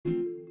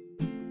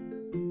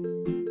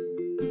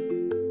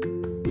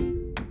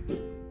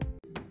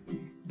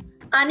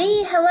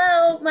Ani,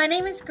 hello. My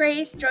name is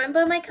Grace, joined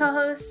by my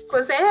co-host,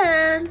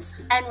 Quizans.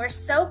 and we're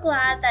so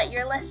glad that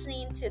you're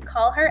listening to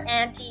Call Her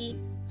Auntie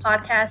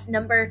podcast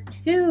number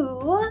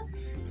 2.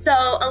 So,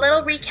 a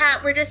little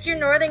recap. We're just your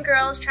northern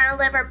girls trying to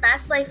live our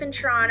best life in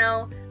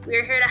Toronto.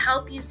 We're here to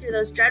help you through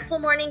those dreadful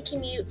morning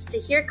commutes, to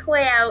hear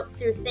Quay out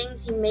through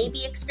things you may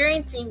be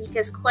experiencing,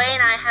 because Quay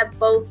and I have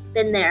both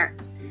been there.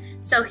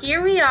 So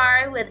here we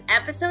are with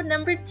episode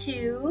number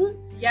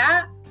 2.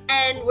 Yeah.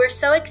 And we're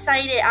so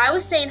excited. I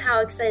was saying how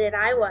excited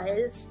I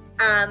was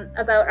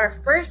about our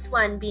first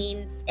one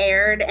being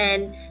aired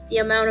and the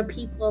amount of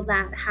people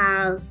that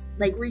have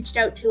reached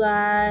out to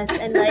us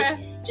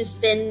and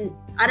just been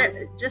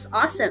just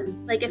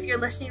awesome. If you're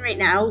listening right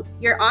now,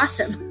 you're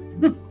awesome.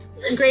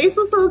 Grace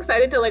was so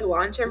excited to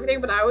launch everything,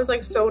 but I was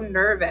so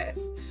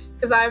nervous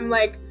because I'm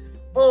I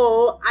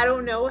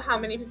don't know how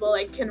many people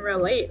can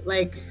relate.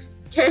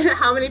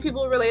 How many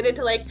people related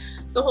to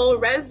the whole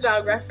res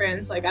dog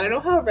reference? I don't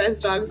know how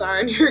res dogs are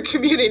in your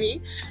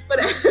community, but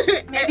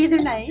maybe they're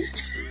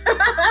nice.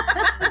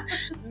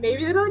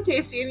 Maybe they don't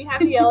chase you and you have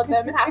to yell at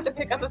them and have to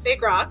pick up a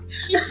fake rock.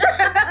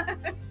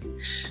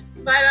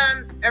 But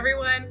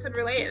everyone could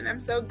relate, and I'm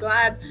so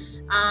glad.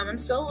 I'm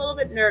still a little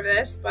bit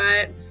nervous,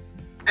 but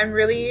I'm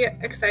really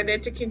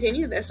excited to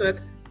continue this with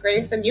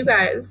Grace and you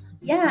guys.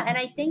 Yeah, and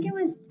I think it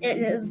was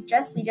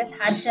just we just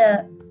had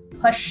to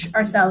push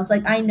ourselves.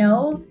 I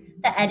know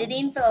the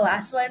editing for the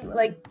last one,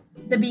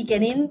 the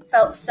beginning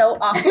felt so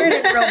awkward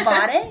and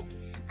robotic,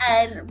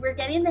 and we're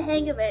getting the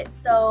hang of it.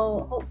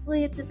 So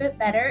hopefully it's a bit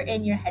better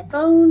in your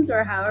headphones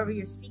or however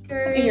your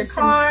speakers. In your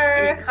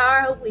car.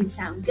 Hopefully you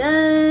sound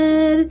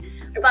good.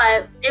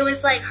 But it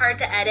was hard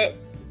to edit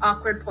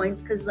awkward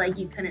points because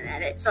you couldn't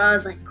edit. So I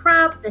was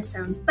crap, this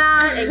sounds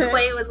bad. And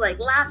Quay was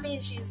laughing.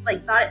 She's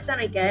thought it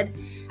sounded good.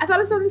 I thought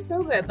it sounded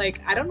so good.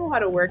 I don't know how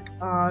to work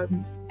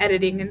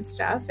editing and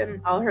stuff,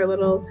 and all her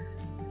little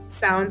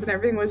sounds and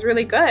everything was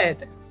really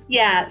good.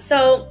 Yeah,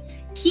 so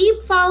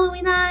keep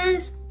following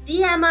us,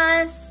 DM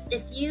us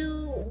if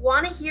you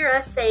want to hear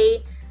us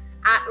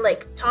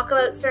talk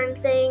about certain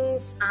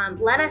things.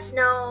 Let us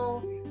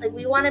know.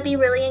 We want to be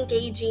really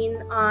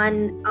engaging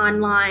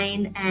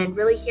online and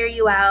really hear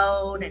you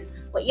out and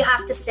what you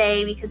have to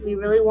say, because we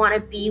really want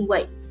to be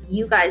what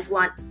you guys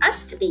want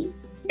us to be.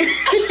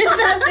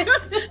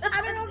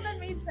 I don't know if that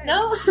made sense.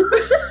 No.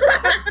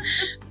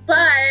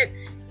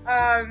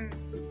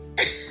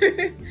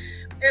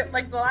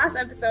 But the last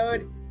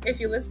episode, if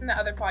you listen to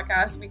other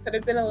podcasts, we could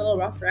have been a little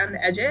rough around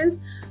the edges,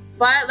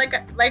 but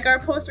like our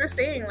posts were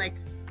saying,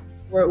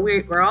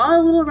 we're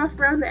all a little rough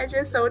around the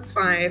edges, so it's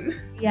fine.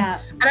 Yeah.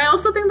 And I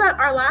also think that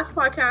our last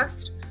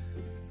podcast,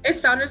 it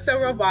sounded so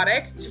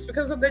robotic just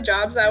because of the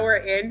jobs that we're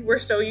in. We're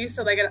so used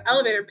to an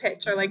elevator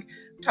pitch or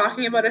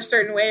talking about a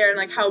certain way, or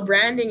how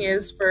branding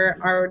is for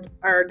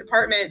our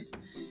department.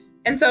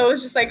 And so it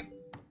was just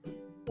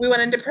we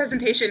went into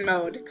presentation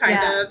mode, kind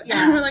of.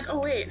 Yeah. And we're oh,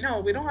 wait, no,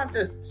 we don't have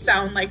to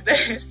sound like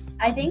this.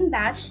 I think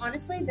that's,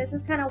 honestly, this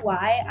is kind of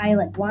why I,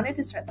 wanted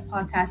to start the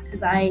podcast,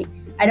 because I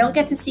don't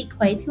get to see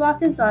Quay too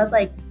often, so I was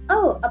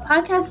oh, a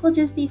podcast will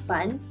just be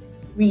fun.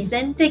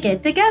 Reason to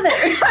get together.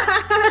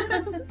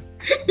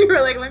 You were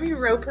let me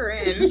rope her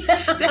in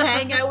to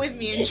hang out with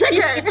me and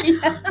trick her.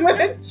 I'm going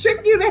to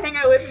trick you to hang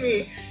out with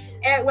me.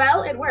 And,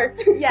 well, it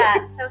worked.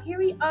 Yeah, so here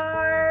we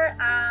are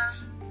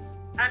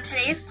on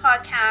today's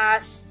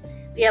podcast.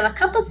 We have a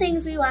couple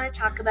things we want to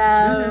talk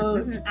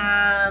about.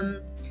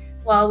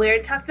 Well, we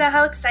already talked about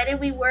how excited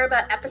we were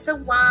about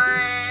episode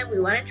 1. We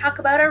want to talk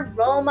about our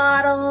role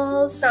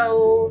models.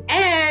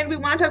 And we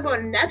want to talk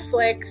about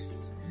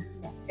Netflix.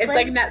 It's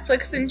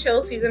Netflix and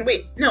chill season.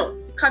 Wait, no,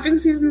 cuffing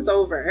season's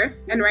over.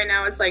 And right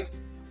now it's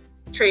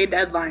trade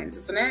deadlines,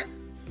 isn't it?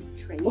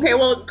 Trade? Okay,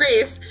 well,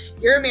 Grace,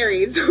 you're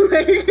married. So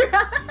trade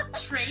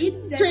deadlines? Trade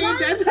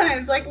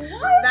deadlines.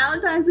 What?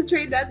 Valentine's a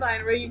trade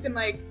deadline where you can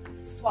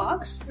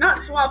swap? Not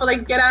swap,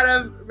 but get out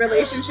of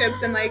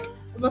relationships and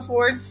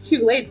before it's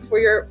too late, before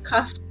you're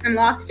cuffed and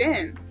locked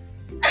in.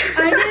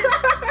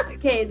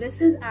 Okay, this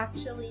is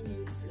actually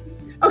news to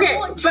me. Okay,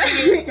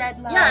 trade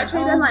deadline. Yeah,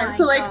 trade deadline.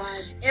 So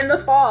God. In the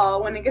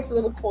fall when it gets a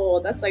little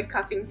cold, that's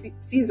cuffing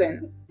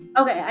season.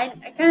 Okay, I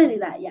kind of knew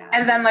that, yeah.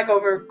 And then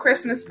over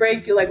Christmas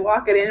break, you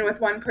lock it in with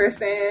one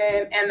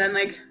person, and then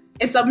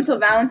it's up until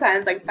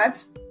Valentine's.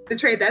 That's the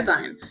trade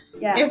deadline.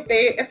 Yeah. If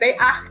they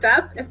act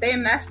up, if they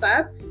mess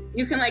up,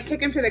 you can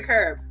kick them to the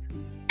curb.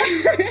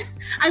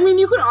 I mean,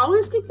 you could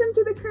always kick them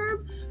to the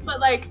curb,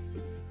 but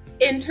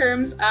in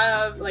terms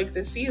of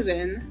the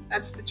season,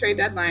 that's the trade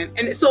deadline.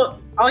 And so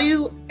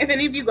if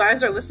any of you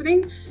guys are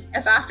listening,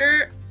 if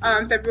after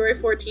February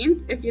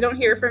 14th, if you don't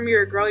hear from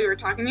your girl you were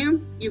talking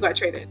to, you got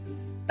traded.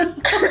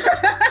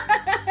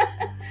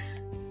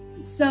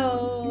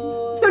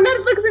 So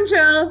Netflix and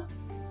chill.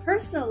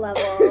 Personal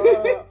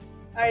level.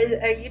 Are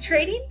you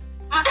trading?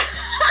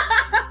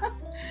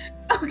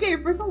 Okay,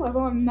 personal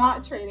level, I'm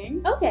not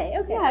trading. Okay.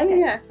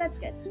 Yeah. That's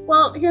good.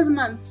 Well, he has a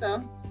month,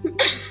 so.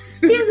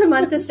 He has a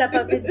month to step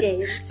up his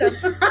game, so.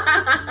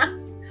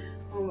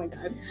 Oh my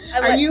god.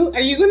 Are you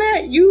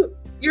gonna, you're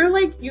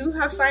you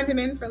have signed him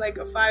in for a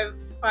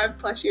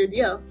 5+ year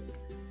deal.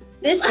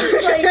 This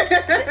is like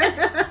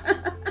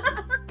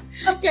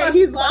yeah,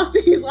 he's locked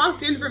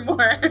in for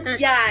more.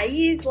 Yeah,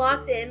 he's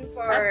locked in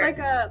for.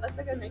 That's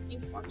like a Nike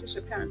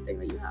sponsorship kind of thing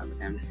that you have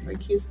with him.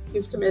 Like he's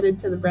committed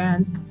to the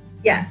brand.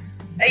 Yeah.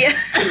 Yeah.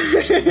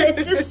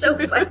 It's just so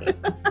funny.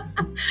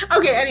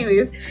 Okay,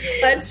 anyways,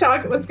 let's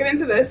get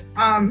into this.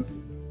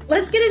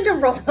 Let's get into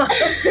role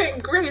models.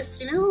 Grace,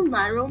 do you know who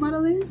my role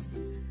model is?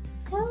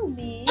 Tell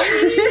me.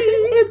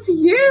 It's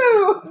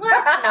you.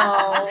 What?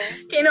 No.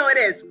 Okay, no, it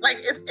is. Like,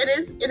 if it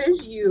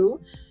is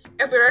you.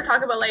 If we were to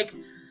talk about, like,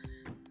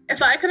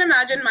 if I could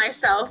imagine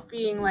myself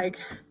being, like,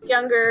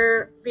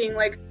 younger, being,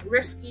 like,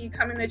 risky,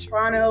 coming to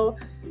Toronto,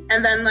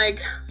 and then, like,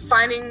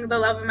 finding the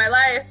love of my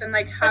life and,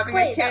 like, having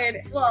a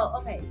kid.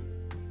 Okay.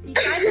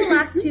 Besides the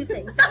last two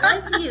things, that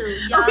was you,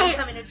 young,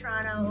 coming to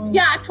Toronto.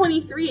 Yeah,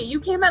 23. You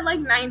came at, like,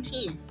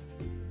 19.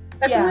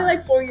 That's only,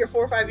 like, 4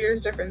 or 5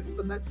 years difference,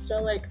 but that's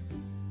still, like,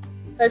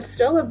 a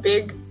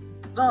big...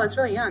 Oh, it's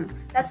really young.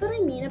 That's what I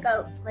mean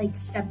about, like,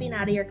 stepping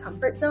out of your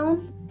comfort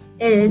zone,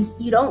 is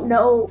you don't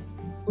know,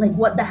 like,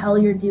 what the hell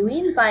you're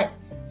doing, but...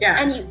 Yeah.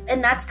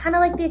 And that's kind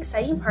of, like, the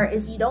exciting part,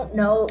 is you don't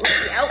know, like,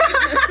 the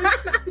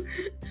outcome.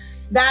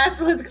 That's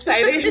what's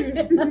exciting.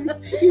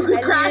 You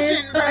could crash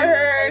and burn.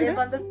 I live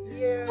on the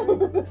fear.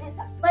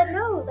 But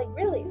no, like,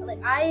 really, like,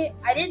 I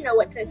didn't know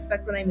what to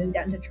expect when I moved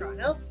down to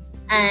Toronto,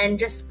 and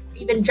just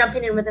even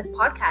jumping in with this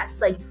podcast,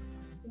 like,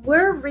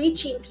 we're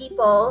reaching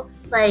people,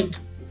 like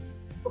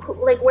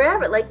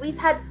wherever, like, we've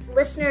had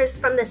listeners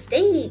from the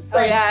States,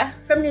 like,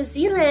 from New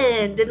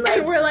Zealand, and, like,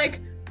 and we're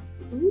like,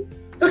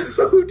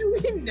 who do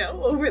we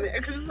know over there?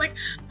 Because it's like,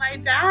 my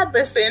dad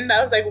listened.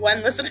 That was, like,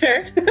 one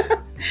listener.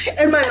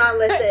 And my mom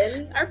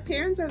listened. Our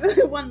parents are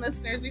the one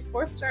listeners. We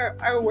forced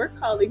our work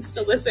colleagues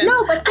to listen.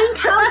 No, but think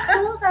how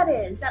cool that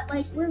is. That,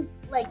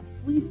 like,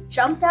 we've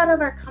jumped out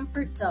of our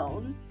comfort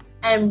zone,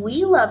 and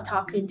we love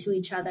talking to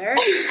each other.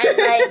 And,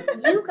 like,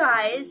 you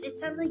guys, it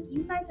sounds like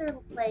you guys are,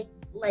 like,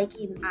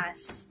 liking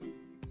us.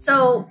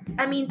 So,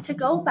 I mean, to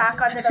go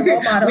back onto the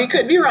role model. We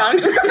could be wrong.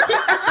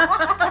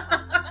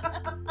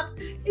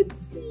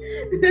 It's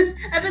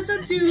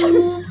episode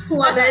 2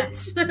 plummet.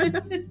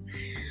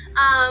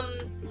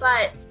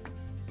 But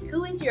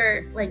who is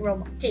your, like, role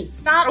model? Okay,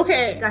 stop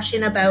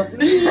gushing about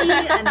me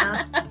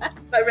enough.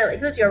 But really,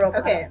 who's your role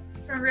model? Okay,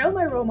 for real,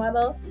 my role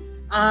model,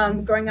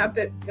 growing up,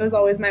 it was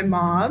always my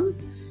mom.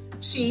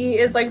 She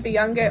is, like,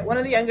 one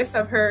of the youngest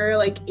of her,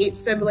 like, 8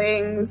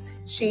 siblings.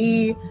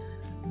 She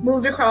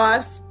moved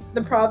across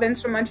the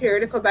province from Ontario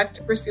to Quebec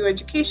to pursue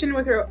education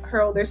with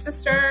her older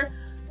sister.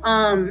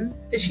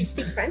 Did she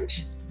speak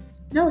French?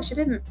 No, she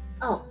didn't.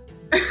 Oh.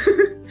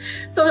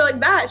 So, like,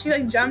 that, she,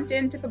 like, jumped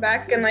into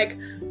Quebec and, like,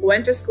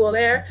 went to school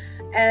there.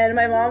 And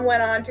my mom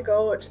went on to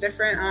go to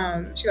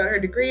different, she got her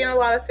degree in a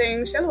lot of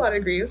things. She had a lot of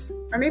degrees,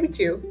 or maybe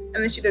 2.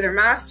 And then she did her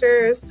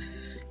master's.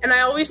 And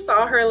I always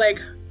saw her, like,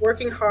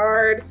 working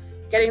hard,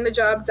 getting the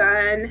job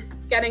done,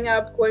 getting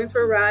up, going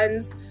for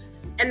runs.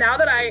 And now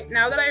that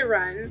I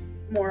run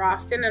more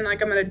often, and,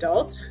 like, I'm an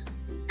adult,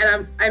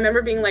 and I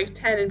remember being, like,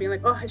 10 and being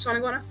like, oh, I just want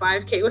to go on a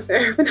 5K with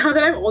her. But now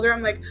that I'm older,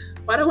 I'm like,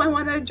 why do I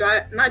want to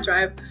drive?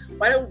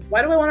 Why do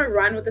I want to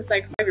run with this,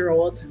 like,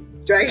 5-year-old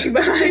dragging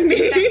behind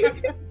me?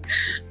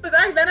 But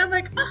back then, I'm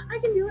like, oh, I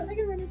can do it. I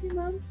can run with you,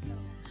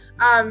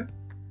 Mom.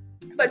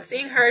 But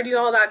seeing her do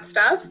all that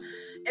stuff,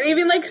 and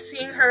even, like,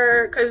 seeing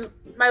her, because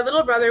my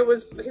little brother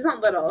he's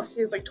not little,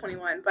 he's, like,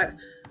 21, but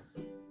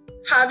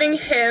having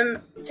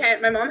him,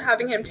 my mom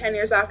having him 10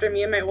 years after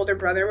me and my older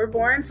brother were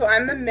born, so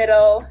I'm the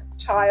middle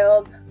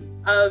child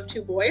of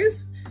 2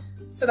 boys.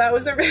 So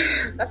that's a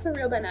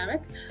real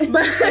dynamic.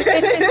 But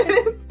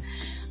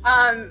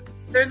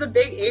there's a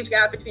big age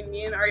gap between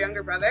me and our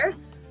younger brother,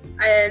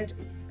 and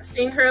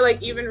seeing her,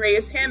 like, even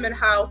raise him, and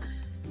how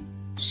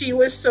she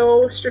was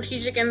so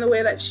strategic in the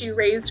way that she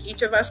raised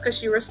each of us, because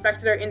she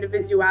respected our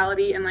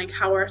individuality and, like,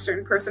 how our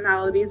certain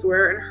personalities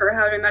were, and her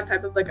having that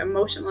type of, like,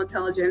 emotional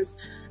intelligence,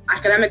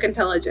 academic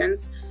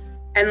intelligence,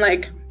 and,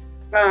 like,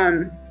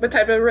 the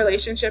type of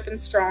relationship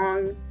and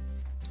strong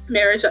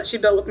marriage that she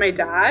built with my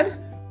dad.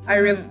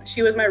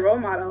 She was my role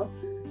model.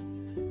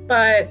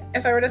 But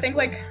if I were to think,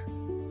 like,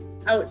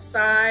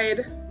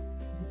 outside,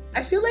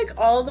 I feel like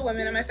all the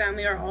women in my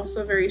family are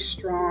also very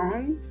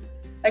strong.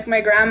 Like,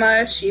 my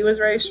grandma, she was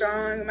very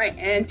strong. My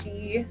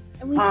auntie.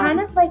 And we kind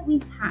of, like,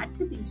 we've had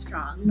to be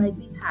strong. Like,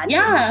 we've had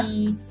to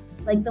be,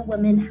 like, the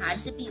women had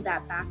to be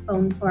that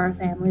backbone for our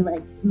family.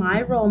 Like,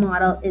 my role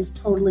model is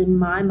totally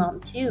my mom,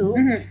 too.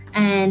 Mm-hmm.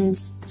 And,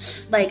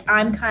 like,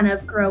 I'm kind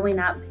of growing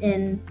up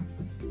in,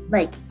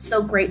 like,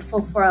 so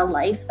grateful for a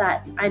life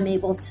that I'm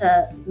able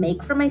to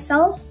make for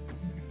myself.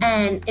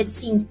 And it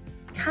seemed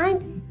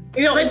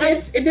You know, it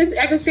did.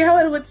 I can see how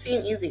it would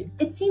seem easy.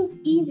 It seems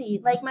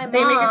easy. Like, my mom.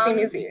 They make it seem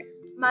easy.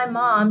 My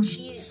mom,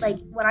 she, like,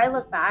 when I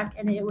look back,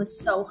 and it was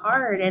so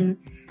hard, and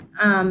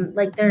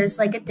like, there's,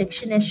 like,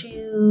 addiction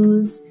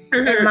issues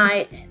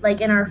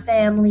in our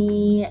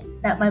family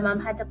that my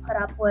mom had to put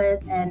up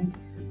with, and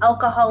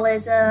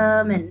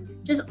alcoholism,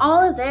 and just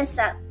all of this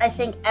that I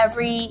think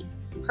every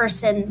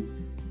person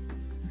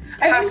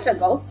has to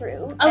go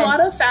through. A lot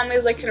of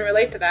families like can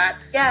relate to that.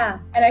 Yeah.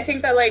 And I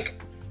think that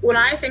like when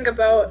I think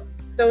about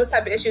those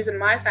type of issues in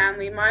my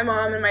family, my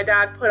mom and my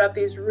dad put up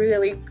these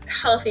really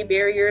healthy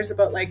barriers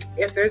about like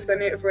if we're going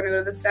to go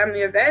to this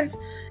family event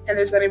and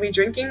there's going to be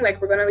drinking,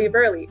 like we're going to leave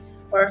early.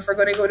 Or if we're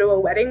going to go to a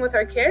wedding with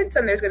our kids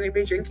and there's going to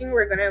be drinking,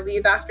 we're going to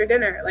leave after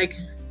dinner. Like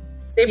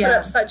they put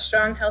up such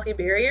strong, healthy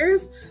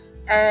barriers,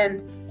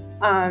 and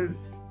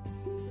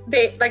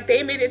they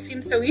made it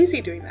seem so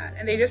easy doing that.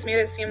 And they just made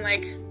it seem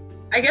like,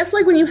 I guess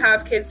like when you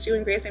have kids too,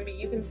 and Grace, maybe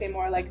you can say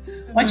more, like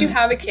once you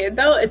have a kid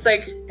though, it's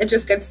like it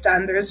just gets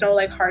done. There's no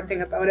like hard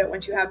thing about it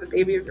once you have a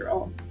baby of your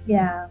own.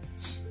 Yeah,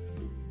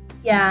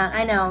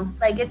 I know.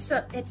 Like it's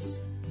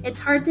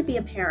hard to be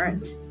a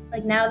parent.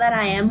 Like now that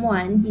I am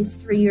one, he's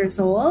 3 years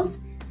old.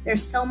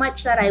 There's so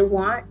much that I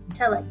want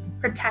to like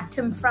protect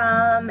him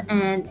from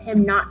and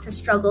him not to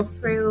struggle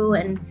through.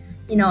 And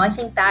I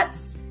think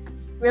that's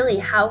really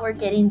how we're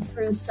getting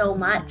through so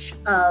much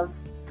of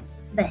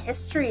the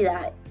history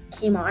that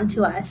came on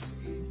to us,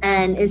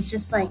 and it's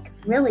just like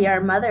really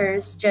our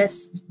mothers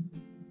just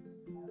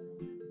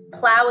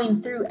plowing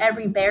through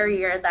every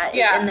barrier that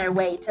is in their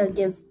way to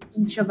give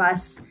each of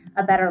us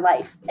a better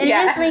life. And it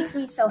just makes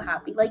me so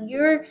happy. Like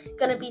you're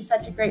gonna be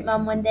such a great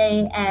mom one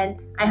day, and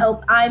I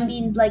hope I'm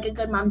being like a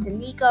good mom to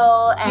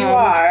Nico. And you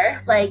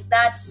are. Like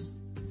that's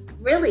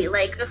really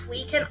like if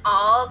we can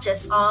all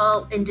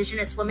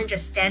Indigenous women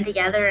just stand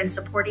together and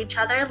support each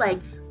other, like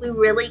we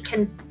really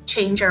can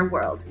change our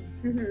world.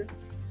 Mm-hmm.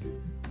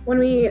 When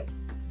we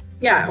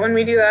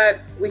do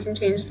that, we can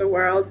change the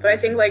world. But I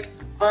think like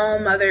all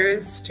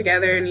mothers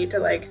together need to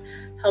like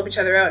help each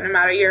other out, no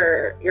matter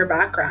your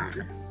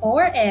background.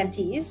 Or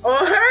aunties. Or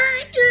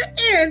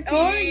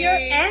your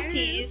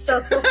aunties.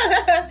 So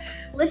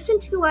listen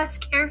to us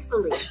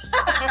carefully.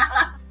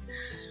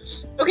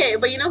 Okay,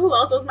 but you know who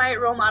else was my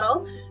role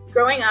model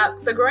growing up?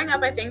 So growing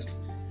up, I think,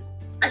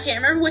 I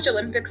can't remember which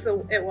Olympics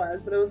it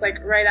was, but it was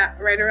like right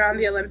around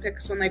the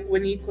Olympics when like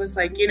Winique was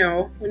like,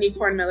 Winique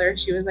Horn-Miller,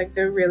 she was like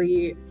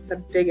the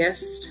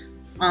biggest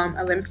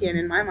Olympian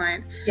in my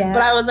mind. Yeah.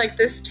 But I was like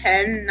this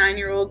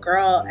 9-year-old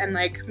girl, and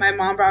like my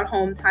mom brought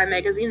home Time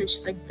magazine and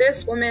she's like,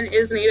 this woman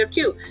is Native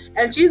too,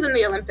 and she's in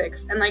the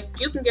Olympics, and like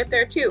you can get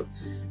there too.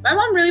 My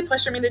mom really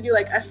pushed for me to do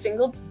like a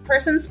single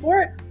person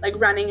sport, like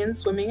running and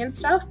swimming and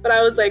stuff, but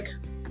I was like,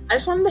 I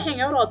just wanted to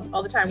hang out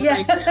all the time with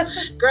like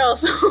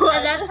girls.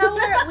 And that's how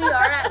we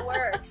are at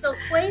work. So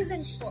Quay's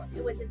in sport.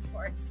 It was in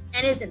sports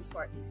and is in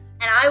sports.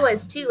 And I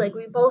was too. Like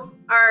we both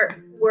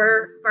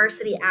were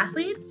varsity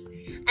athletes.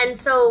 And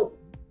so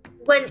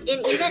when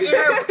in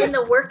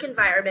the work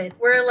environment,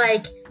 we're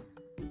like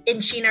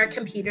inching our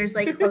computers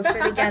like closer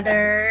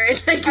together.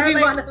 And like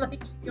we want to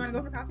like, you want to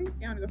go for coffee?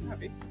 Yeah, I want to go for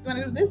coffee. You want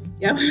to go to this?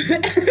 Yeah.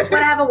 Want to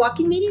have a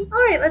walking meeting? All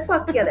right, let's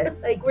walk together.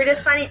 Like we're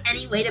just finding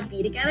any way to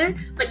be together.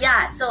 But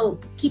yeah, so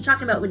keep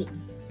talking about Winique.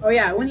 Oh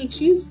yeah,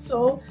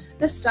 Winique,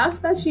 the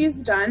stuff that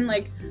she's done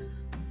like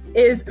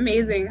is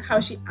amazing.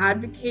 How she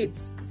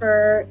advocates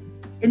for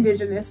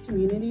Indigenous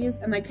communities,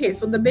 and like, hey,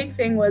 so the big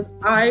thing was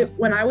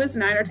when I was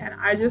 9 or 10,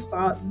 I just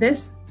saw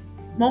this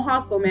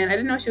Mohawk woman. I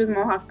didn't know she was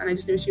Mohawk then, I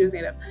just knew she was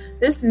Native.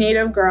 This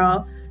Native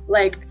girl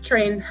like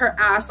trained her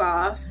ass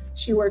off.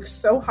 She worked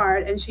so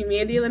hard, and she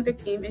made the Olympic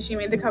team, and she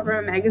made the cover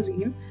of a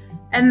magazine,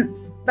 and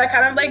that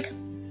kind of like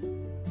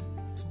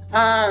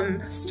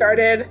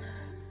started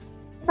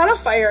not a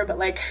fire, but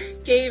like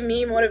gave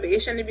me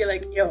motivation to be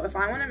like, yo, if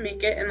I want to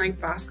make it in like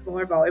basketball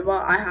or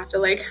volleyball, I have to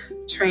like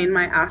train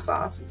my ass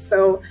off.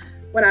 So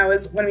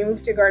when we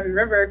moved to Garden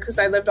River, because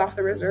I lived off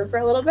the reserve for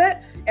a little bit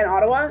in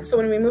Ottawa, so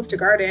when we moved to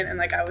Garden and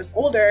like I was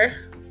older,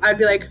 I'd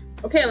be like,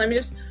 okay, let me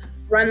just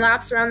run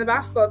laps around the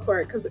basketball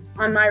court, because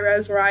on my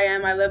res where I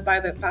am, I live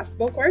by the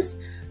basketball course,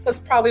 so that's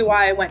probably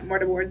why I went more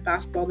towards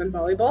basketball than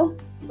volleyball.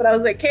 But I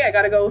was like, okay, I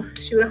gotta go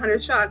shoot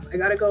 100 shots, I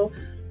gotta go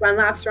run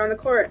laps around the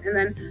court. And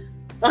then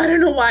I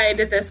don't know why I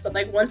did this, but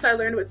like once I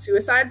learned what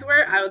suicides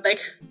were, I would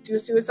like do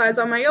suicides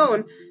on my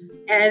own,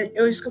 and it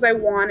was just because I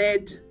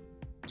wanted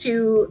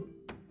to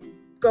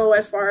go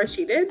as far as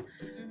she did.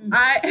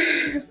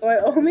 Mm-hmm. So I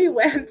only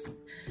went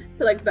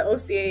to like the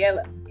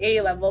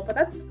OCAA level, but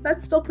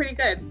that's still pretty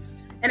good,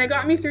 and it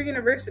got me through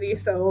university.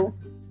 So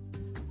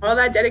all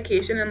that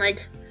dedication and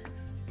like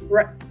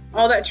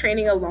all that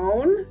training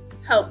alone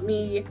helped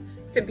me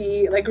to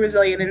be like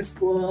resilient in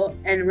school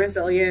and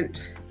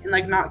resilient and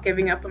like not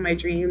giving up on my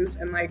dreams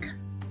and like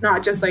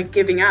not just like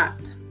giving up.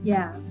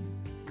 Yeah.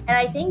 And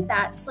I think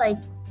that's like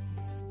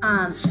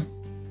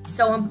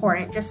so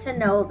important just to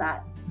know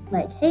that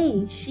like,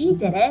 hey, she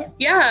did it.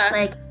 Yeah.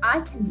 Like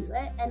I can do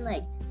it. And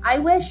like I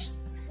wish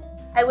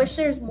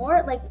there's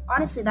more. Like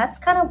honestly, that's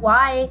kind of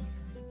why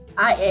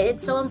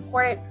it's so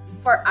important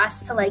for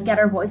us to like get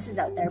our voices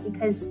out there,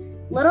 because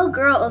little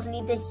girls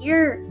need to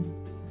hear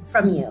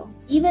from you,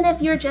 even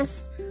if you're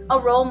just a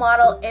role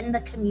model in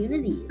the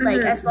community. Mm-hmm.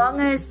 Like as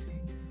long as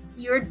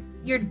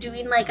you're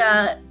doing like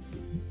a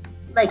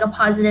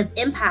positive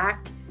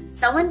impact,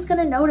 someone's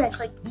gonna notice.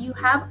 Like you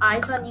have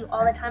eyes on you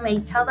all the time. I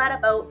tell that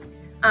about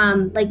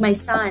like my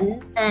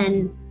son,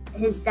 and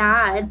his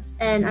dad,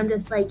 and I'm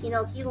just like,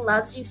 he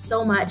loves you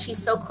so much.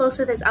 He's so close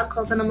with his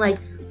uncles, and I'm like,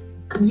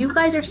 you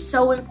guys are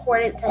so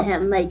important to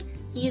him. Like,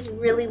 he's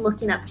really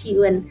looking up to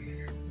you. And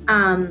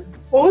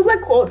what was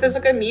that quote? There's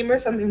like a meme or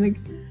something like,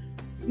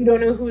 you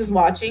don't know who's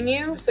watching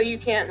you, so you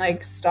can't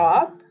like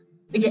stop.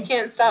 Like, you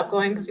can't stop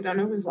going because you don't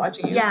know who's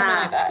watching you. Something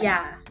like that.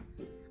 Yeah.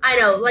 I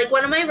know. Like,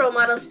 one of my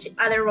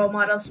other role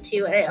models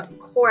too, and of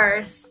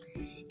course,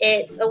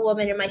 it's a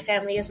woman in my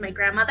family, is my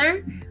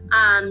grandmother.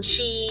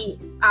 She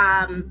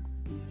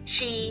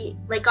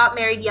like got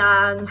married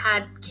young,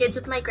 had kids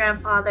with my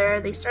grandfather.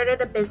 They started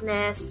a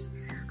business.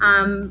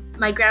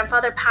 My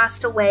grandfather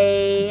passed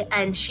away,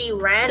 and she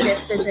ran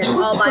this business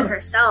all by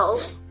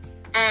herself.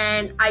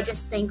 And I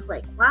just think,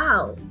 like,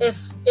 wow,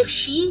 if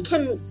she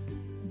can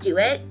do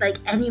it, like,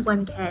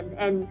 anyone can.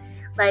 And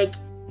like,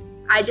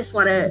 I just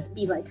want to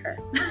be like her.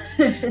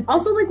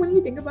 Also, like, when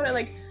you think about it,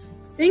 like,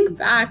 think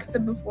back to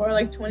before,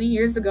 like, 20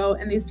 years ago,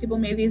 and these people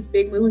made these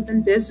big moves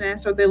in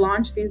business, or they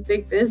launched these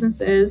big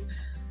businesses,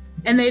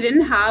 and they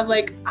didn't have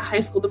like a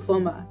high school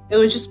diploma. It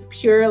was just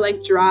pure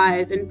like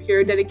drive and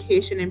pure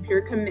dedication and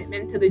pure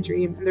commitment to the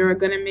dream, and they were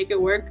gonna make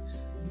it work.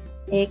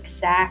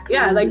 Exactly.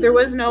 Yeah, like there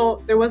was no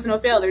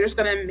fail. They're just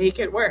gonna make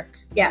it work.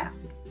 Yeah.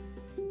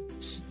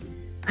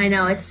 I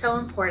know, it's so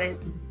important.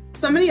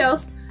 Somebody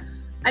else,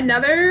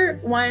 another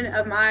one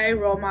of my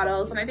role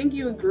models, and I think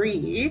you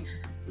agree,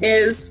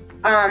 is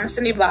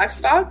Cindy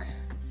Blackstock.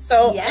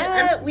 So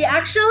yeah, we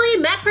actually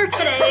met her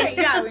today.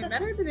 Yeah, we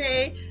met her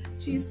today.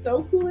 She's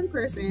so cool in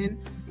person.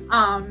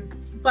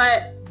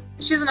 But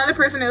she's another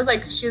person who's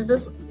like, she's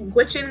this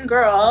Gwich'in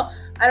girl.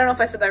 I don't know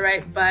if I said that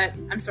right, but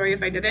I'm sorry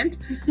if I didn't.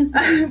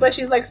 But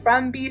she's like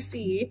from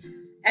BC,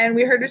 and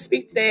we heard her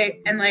speak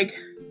today, and like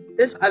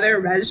this other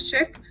res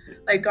chick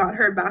like got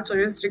her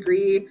bachelor's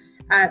degree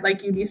at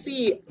like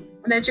UBC,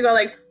 and then she got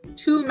like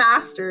 2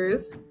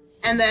 masters,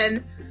 and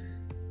then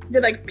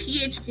did like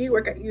PhD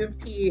work at U of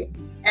T,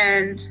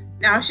 and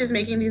now she's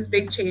making these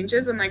big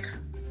changes. And like,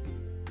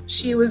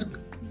 she was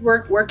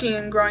working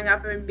and growing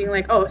up and being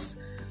like, oh,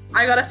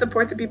 I gotta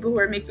support the people who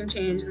are making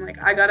change, and like,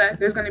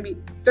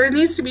 there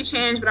needs to be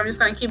change, but I'm just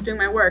gonna keep doing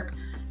my work.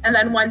 And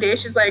then one day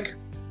she's like,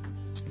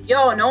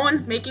 yo, no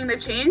one's making the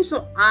change,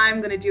 so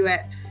I'm gonna do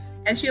it.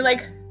 And she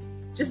like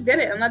just did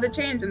it and led the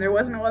change, and there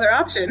was no other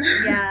option.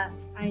 Yeah,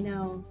 I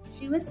know.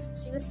 She was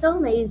so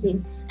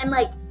amazing. And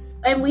like,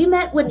 and we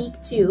met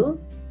Wanique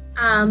too,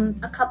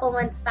 a couple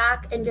months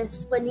back, and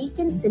just Wanique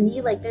and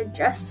Cindy, like, they're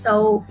just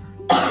so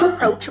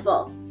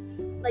approachable.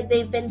 Like,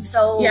 they've been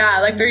so... Yeah,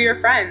 like, they're your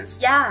friends.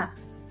 Yeah.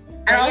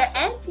 They're your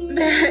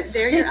aunties.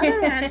 They're your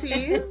other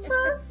aunties.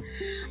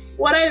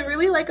 What I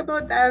really like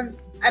about them,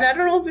 and I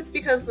don't know if it's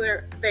because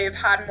they've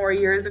had more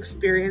years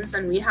experience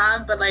than we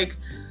have, but, like,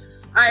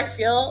 I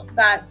feel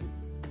that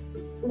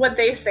what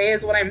they say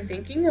is what I'm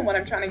thinking and what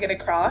I'm trying to get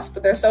across,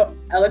 but they're so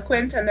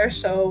eloquent, and they're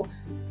so,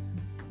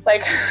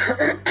 like,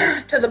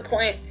 to the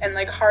point and,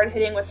 like,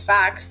 hard-hitting with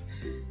facts.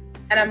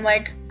 And I'm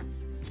like...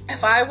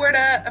 If I were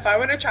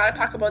to try to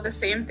talk about the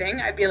same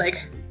thing, I'd be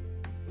like,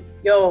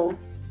 yo,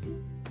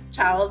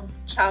 child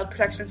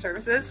protection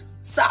services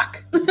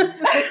suck. And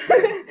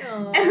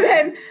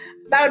then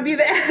that would be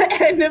the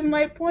end of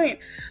my point.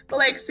 But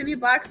like, Cindy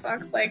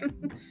Blackstock's like,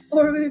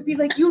 or we would be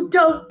like, you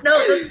don't know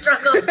the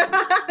struggle.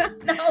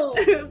 No.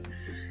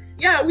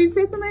 Yeah, we'd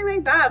say something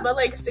like that. But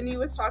like, Cindy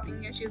was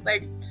talking, and she's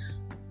like,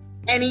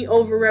 any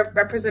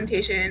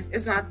over-representation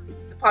is not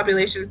the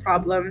population's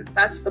problem.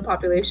 That's the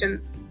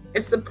population.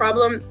 It's the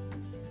problem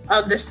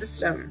of the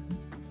system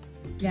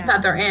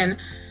that they're in.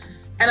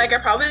 And like, I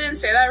probably didn't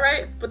say that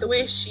right, but the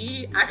way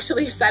she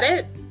actually said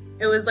it,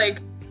 it was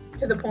like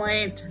to the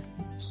point,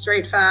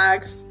 straight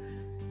facts,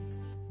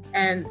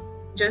 and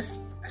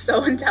just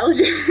so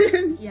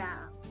intelligent. Yeah.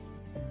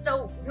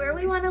 So where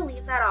we want to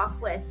leave that off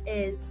with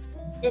is,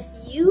 if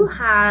you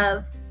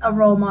have a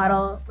role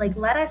model, like,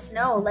 let us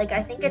know. Like,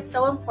 I think it's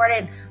so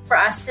important for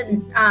us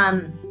to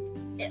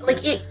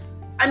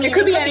it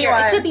could be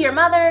anyone. It could be your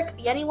mother, it could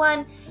be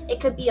anyone, it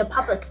could be a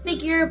public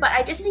figure, but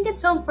I just think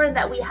it's so important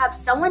that we have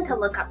someone to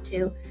look up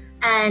to.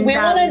 And we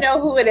want to know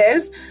who it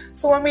is.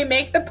 So when we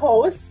make the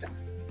post,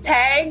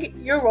 tag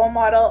your role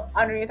model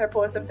underneath our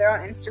post if they're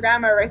on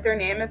Instagram, or write their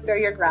name if they're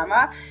your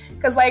grandma.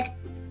 Because like,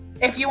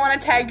 if you want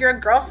to tag your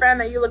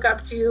girlfriend that you look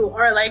up to,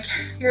 or like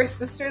your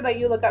sister that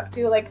you look up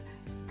to, like,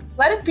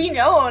 let it be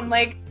known.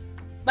 Like,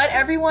 let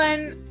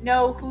everyone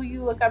know who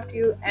you look up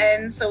to,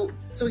 and so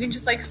we can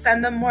just like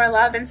send them more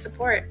love and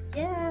support.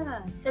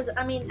 Yeah, because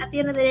I mean, at the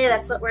end of the day,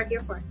 that's what we're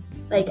here for.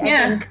 Like,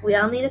 I think we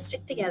all need to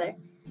stick together.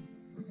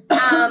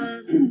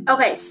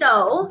 Okay,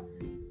 so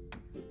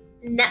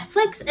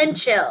Netflix and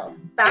chill.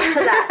 Back to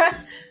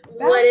that.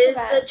 What is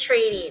the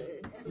training?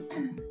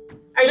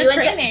 Are you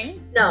training?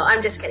 No,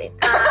 I'm just kidding.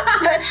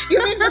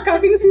 You mean for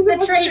cuffing season?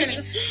 The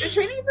training. The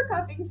training for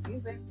cuffing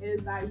season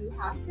is that you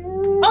have to.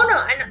 Oh no,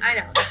 I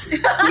know.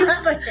 You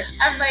explained it.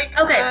 I'm like,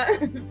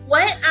 okay.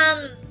 What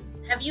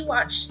have you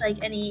watched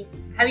like any?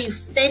 Have you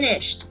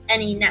finished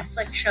any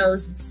Netflix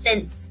shows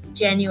since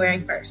January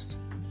 1st?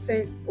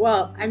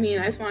 Well, I mean,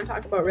 I just want to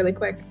talk about really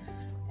quick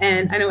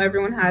And I know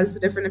everyone has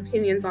different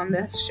opinions on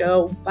this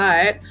show,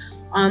 but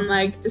on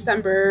like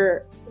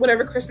December,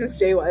 whatever Christmas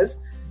Day was,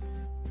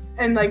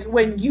 and like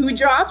when you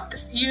dropped,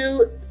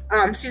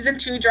 season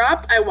 2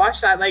 dropped, I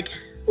watched that like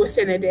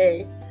within a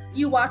day.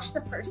 You watched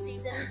the first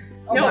season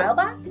a while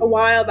back? A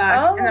while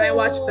back. Oh. And then I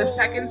watched the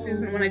second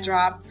season when it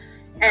dropped.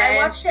 And I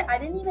watched it. I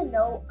didn't even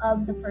know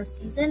of the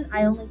first season.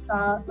 I only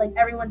saw like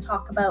everyone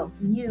talk about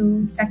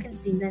You second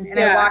season, and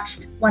I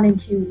watched 1 and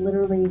 2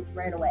 literally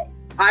right away.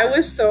 I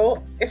was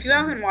so, if you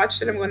haven't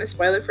watched it, I'm going to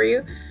spoil it for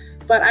you,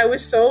 but I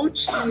was so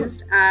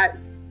cheesed at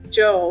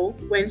Joe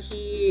when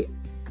he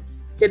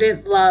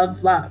didn't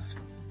love.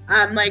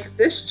 I'm like,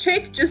 this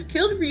chick just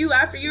killed for you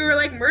after you were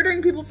like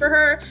murdering people for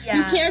her. Yeah.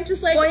 You can't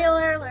just like...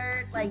 Spoiler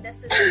alert, like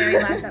this is the very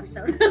last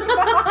episode.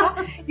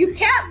 You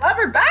can't love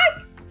her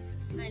back?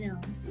 I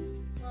know.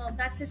 Well,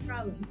 that's his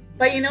problem.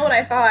 But you know what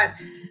I thought?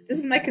 This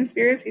is my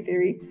conspiracy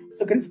theory.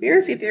 So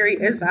conspiracy theory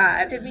is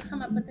that... Did we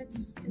come up with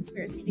this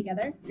conspiracy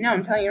together? No,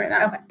 I'm telling you right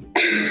now.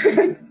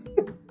 Okay.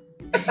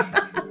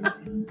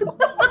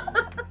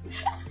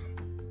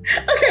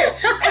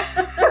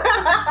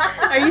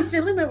 Are you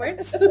stealing my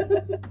words?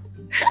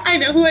 I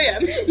know who I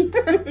am.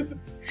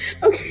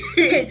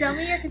 Okay, tell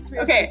me your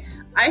conspiracy. Okay,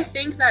 I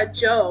think that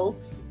Joe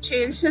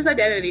changed his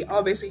identity.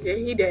 Obviously,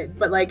 he did,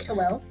 but like... To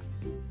Will?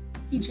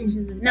 He changed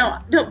his identity. No,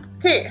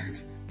 okay.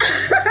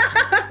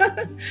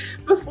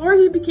 Before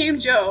he became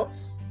Joe,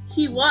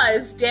 he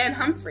was Dan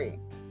Humphrey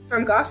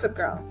from Gossip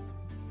Girl.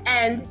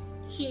 And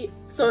he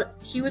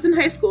was in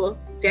high school.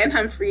 Dan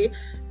Humphrey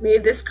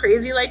made this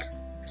crazy like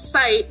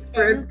site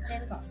for and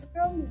Gossip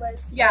Girl.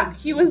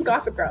 He was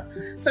Gossip Girl.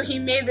 So he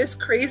made this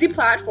crazy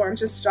platform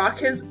to stalk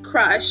his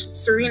crush,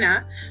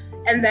 Serena.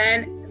 And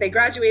then they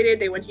graduated,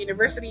 they went to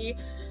university.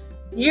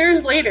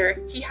 Years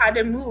later, he had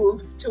to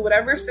move to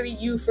whatever city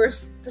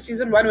the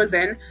season 1 was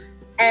in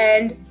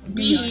and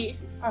be...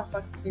 Oh,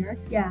 fuck, it's New York?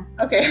 Yeah.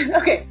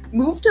 Okay.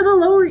 Move to the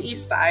Lower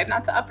East Side,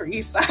 not the Upper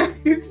East Side.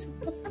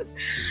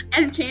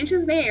 And change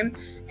his name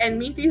and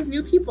meet these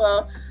new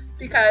people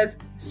because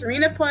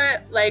Serena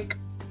put, like,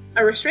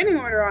 a restraining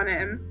order on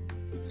him.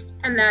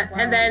 And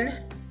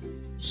then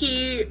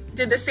he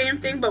did the same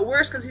thing, but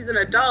worse because he's an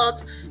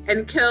adult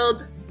and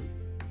killed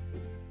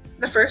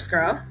the first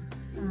girl.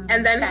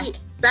 And then he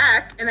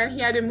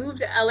had to move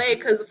to LA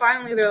because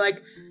finally they're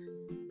like,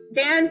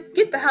 Dan,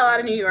 get the hell out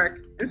of New York.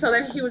 And so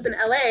then he was in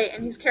LA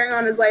and he's carrying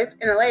on his life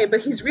in LA, but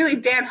he's really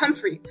Dan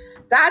Humphrey.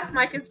 That's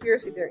my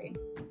conspiracy theory.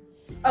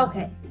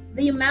 Okay.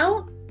 The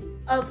amount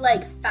of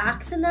like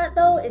facts in that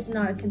though is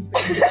not a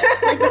conspiracy.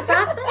 Like the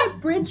fact that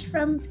it bridged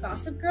from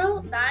Gossip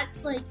Girl,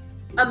 that's like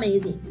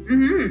amazing.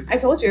 Mm-hmm. I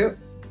told you.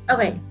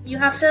 Okay. You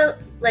have to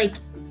like...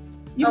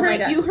 You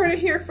heard it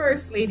here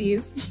first,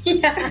 ladies.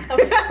 Yeah.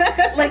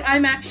 Like,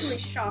 I'm actually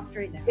shocked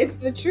right now. It's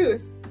the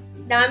truth.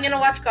 Now I'm gonna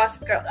watch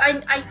Gossip Girl.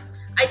 I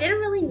didn't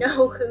really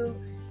know who...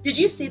 Did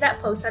you see that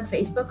post on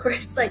Facebook where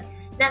it's like,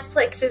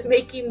 Netflix is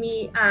making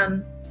me,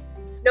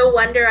 no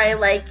wonder I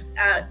like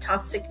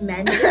toxic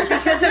men. It's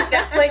because of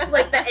Netflix,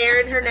 like the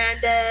Aaron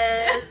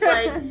Hernandez,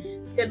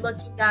 like,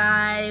 good-looking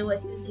guy.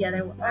 Who's the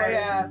other one? Oh,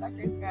 yeah, that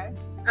crazy guy.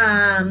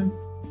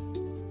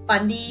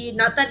 Bundy.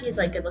 Not that he's,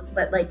 like, good-looking,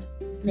 but, like,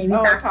 maybe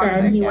back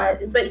toxic, then he was,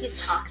 but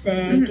he's toxic.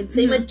 Mm-hmm. And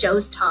same with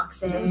Joe's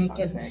toxic. And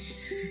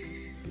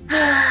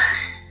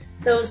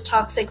those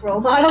toxic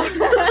role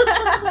models.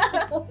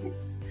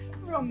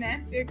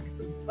 Romantic,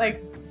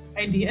 like,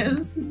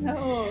 ideas.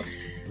 No.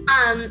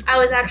 I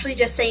was actually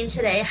just saying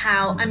today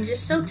how I'm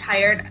just so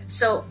tired.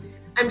 So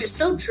I'm just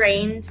so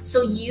drained.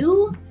 So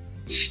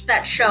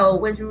that show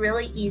was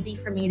really easy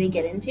for me to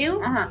get into.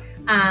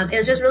 It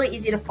was just really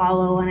easy to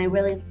follow, and I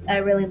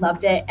really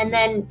loved it. And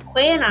then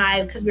Quay and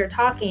I, because we were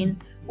talking,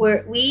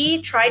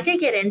 we tried to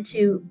get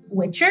into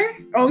Witcher.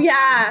 Oh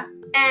yeah.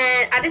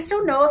 And I just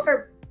don't know if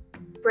our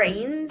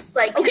brains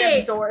like can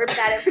absorb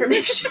that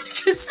information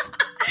because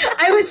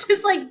I was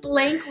just like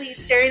blankly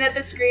staring at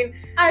the screen.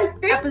 I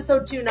think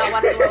episode 2, not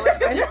watching what was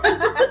going on.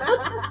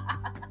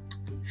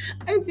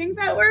 I think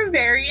that we're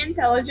very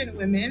intelligent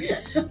women,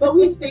 but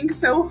we think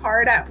so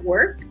hard at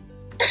work.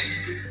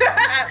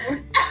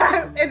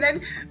 And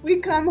then we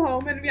come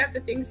home and we have to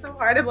think so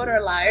hard about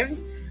our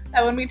lives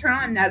that when we turn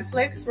on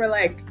Netflix, we're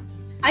like,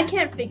 I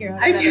can't figure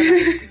out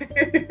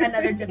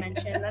another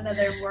dimension,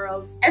 another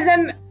world. And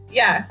then,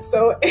 yeah,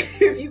 so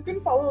if you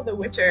can follow The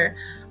Witcher,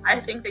 I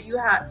think that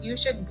you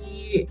should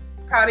be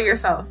proud of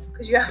yourself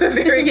because you have a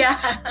very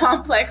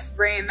complex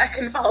brain that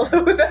can follow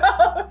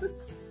those.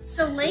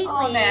 So lately,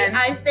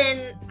 I've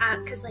been,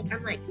 because like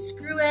I'm like,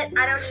 screw it,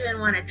 I don't even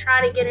want to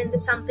try to get into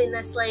something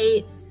this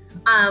late.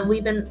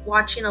 We've been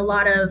watching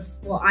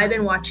I've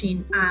been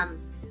watching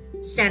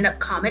stand-up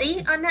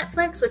comedy on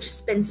Netflix, which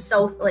has been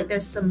so, like,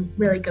 there's some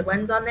really good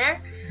ones on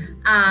there.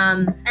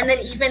 And then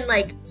even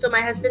like, so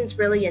my husband's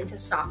really into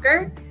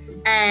soccer,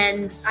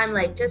 and I'm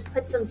like, just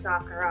put some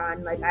soccer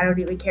on, like, I don't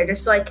even care,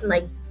 just so I can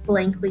like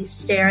blankly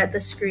stare at the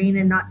screen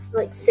and not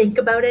like think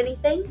about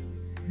anything.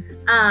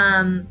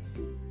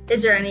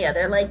 Is there any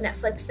other like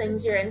Netflix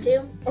things you're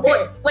into?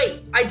 Okay.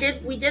 Wait,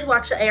 we did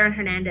watch the Aaron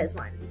Hernandez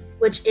one.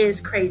 which is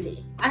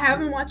crazy. I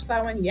haven't watched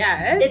that one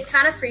yet. It's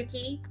kind of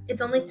freaky.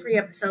 It's only 3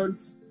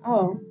 episodes.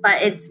 Oh.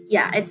 But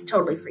it's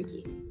totally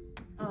freaky.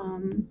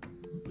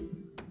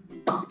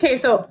 Okay,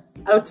 so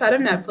outside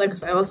of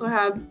Netflix, I also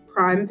have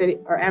Prime Video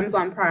or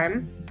Amazon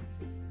Prime,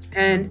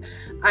 and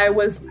I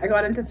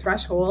got into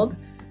Threshold,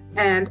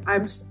 and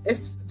if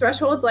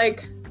Threshold,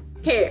 like,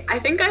 okay, I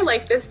think I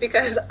like this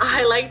because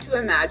I like to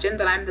imagine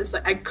that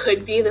I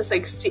could be this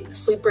like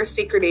sleeper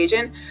secret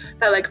agent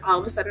that like all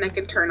of a sudden I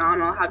can turn on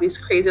and I'll have these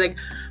crazy like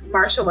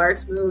martial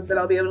arts moves that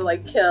I'll be able to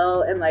like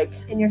kill and like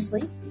in your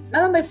sleep.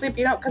 Not in my sleep,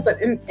 because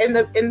in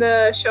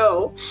the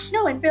show.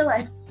 No, in real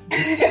life. In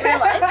real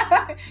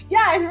life?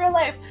 Yeah, in real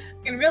life.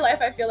 In real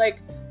life, I feel like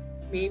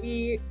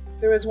maybe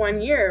there was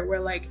one year where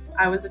like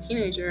I was a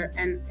teenager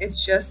and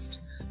it's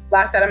just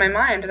blacked out of my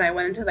mind, and I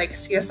went into like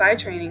CSI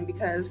training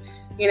because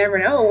you never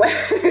know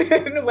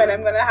when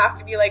I'm gonna have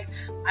to be like,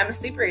 I'm a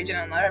sleeper agent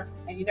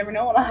and you never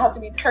know when I'll have to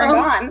be turned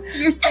on.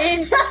 You're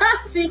saying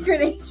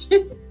secret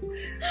agent.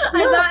 No.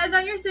 I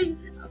thought you were saying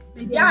no. A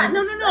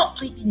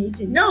sleeping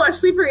agent. No, a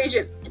sleeper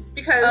agent. It's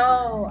because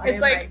it's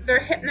like right. They're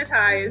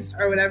hypnotized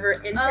or whatever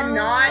into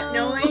not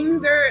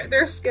knowing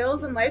their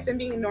skills in life and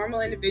being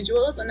normal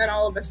individuals, and then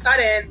all of a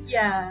sudden,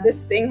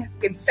 this thing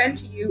gets sent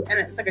to you, and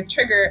it's like a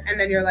trigger, and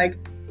then you're like,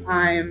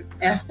 I'm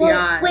FBI.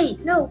 Well,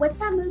 wait, no, what's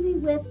that movie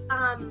with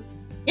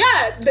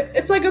Yeah,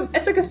 it's like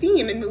a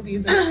theme in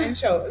movies and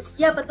shows.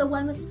 Yeah, but the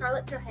one with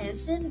Scarlett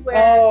Johansson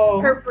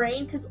where her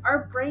brain, because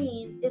our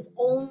brain is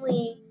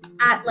only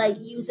at like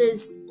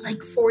uses like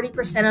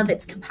 40% of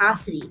its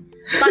capacity.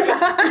 But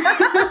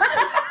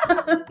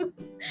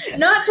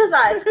not just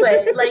us,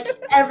 but like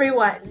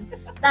everyone.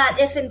 That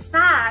if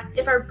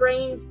our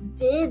brains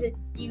did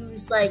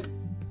use like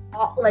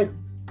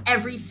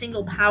every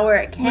single power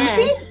it can.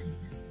 Lucy?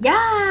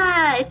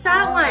 Yeah, it's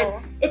that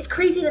one. It's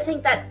crazy to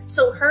think that.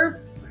 So her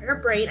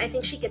brain, I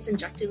think she gets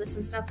injected with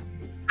some stuff,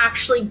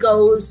 actually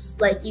goes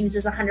like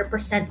uses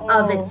 100%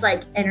 of its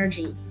like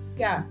energy.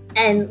 Yeah.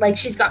 And like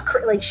she's got I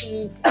don't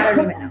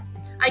even know.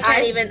 I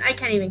can't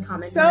even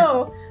comment.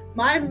 So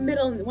one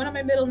of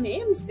my middle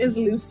names is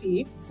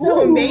Lucy.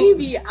 So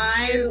maybe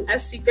I'm a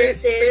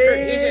secret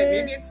agent.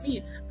 Maybe it's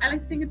me. I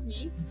like to think it's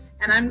me.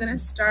 And I'm gonna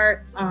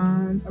start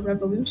a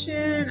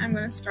revolution. I'm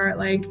gonna start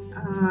like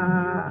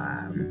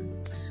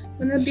I'm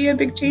gonna be a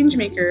big change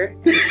maker.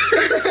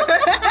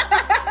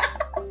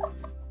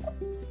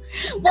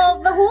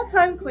 Well, the whole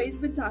time Quay's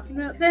been talking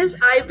about this,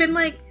 I've been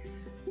like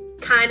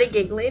kind of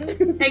giggling,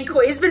 and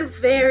Quay's been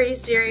very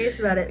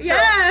serious about it.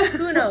 Yeah. So,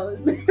 who knows?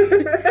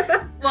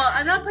 Well,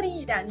 I'm not putting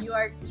you down. You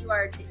are a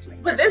change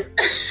maker. But the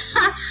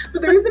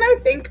reason I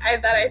think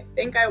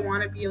I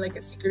want to be like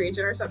a secret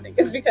agent or something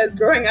is because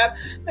growing up,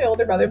 my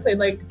older brother played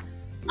like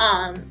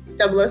 007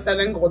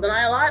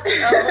 GoldenEye a lot.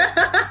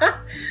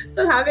 Oh.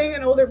 So having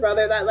an older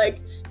brother that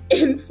like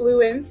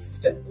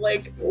influenced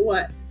like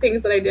what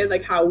things that I did,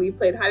 like how we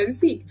played hide and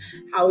seek,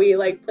 how we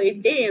like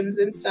played games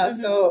and stuff.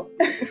 Mm-hmm. So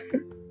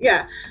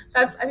yeah,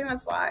 I think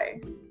that's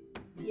why.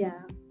 Yeah.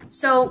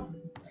 So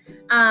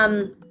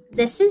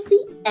this is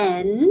the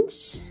end.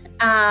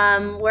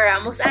 We're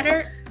almost at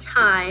our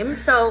time.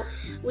 So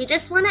we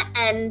just want to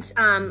end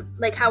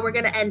like how we're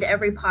going to end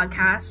every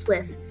podcast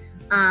with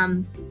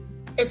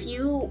if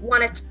you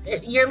want to,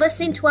 if you're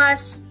listening to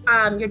us,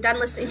 you're done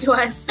listening to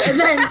us, and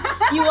then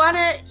you want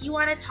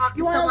to talk to someone.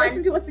 You want to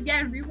listen to us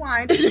again,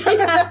 rewind.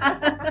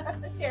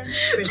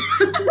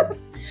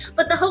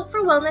 But the Hope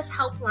for Wellness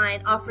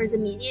Helpline offers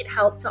immediate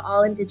help to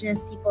all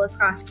Indigenous people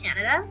across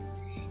Canada.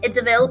 It's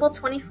available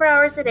 24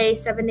 hours a day,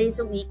 7 days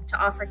a week to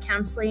offer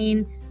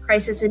counseling,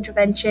 crisis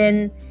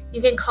intervention.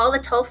 You can call the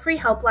toll-free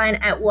helpline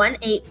at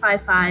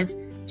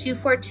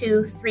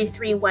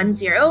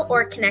 1-855-242-3310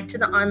 or connect to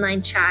the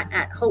online chat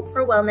at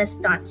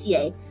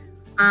hopeforwellness.ca.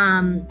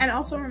 And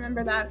also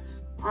remember that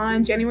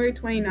on January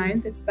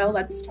 29th, it's Bell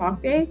Let's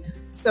Talk Day.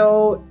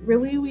 So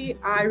really,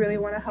 I really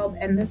want to help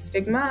end the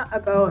stigma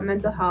about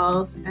mental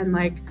health and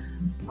like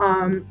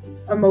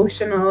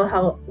emotional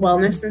health,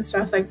 wellness and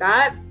stuff like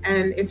that.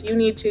 And if you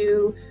need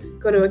to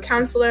go to a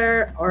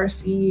counselor or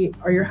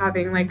you're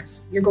having like,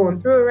 you're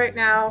going through it right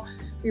now,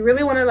 we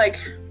really want to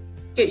like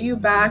get you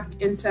back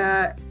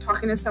into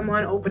talking to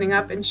someone, opening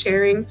up and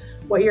sharing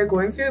what you're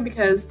going through,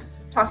 because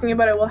talking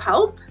about it will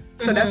help.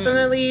 So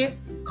definitely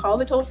call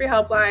the toll-free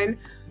helpline.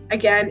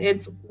 Again,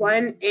 it's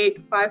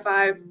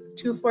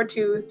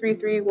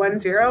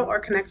 1-855-242-3310 or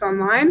connect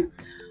online.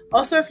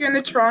 Also, if you're in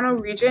the Toronto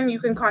region, you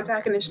can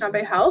contact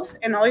Anishinaabe Health,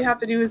 and all you have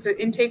to do is an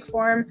intake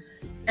form,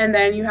 and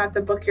then you have to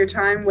book your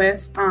time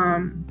with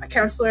a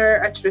counselor,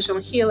 a traditional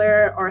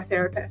healer, or a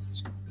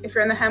therapist. If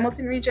you're in the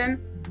Hamilton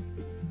region,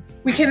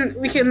 we can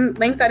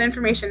link that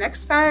information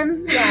next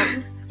time.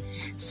 Yeah.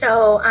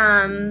 So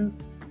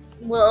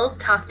we'll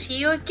talk to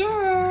you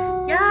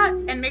again. Yeah,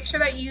 and make sure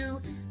that you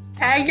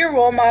tag your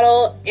role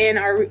model in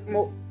our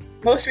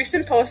most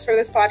recent post for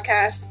this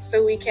podcast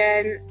so we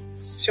can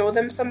show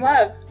them some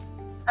love.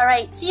 All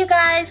right, see you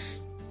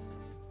guys.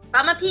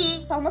 Mama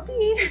P. Mama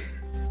P.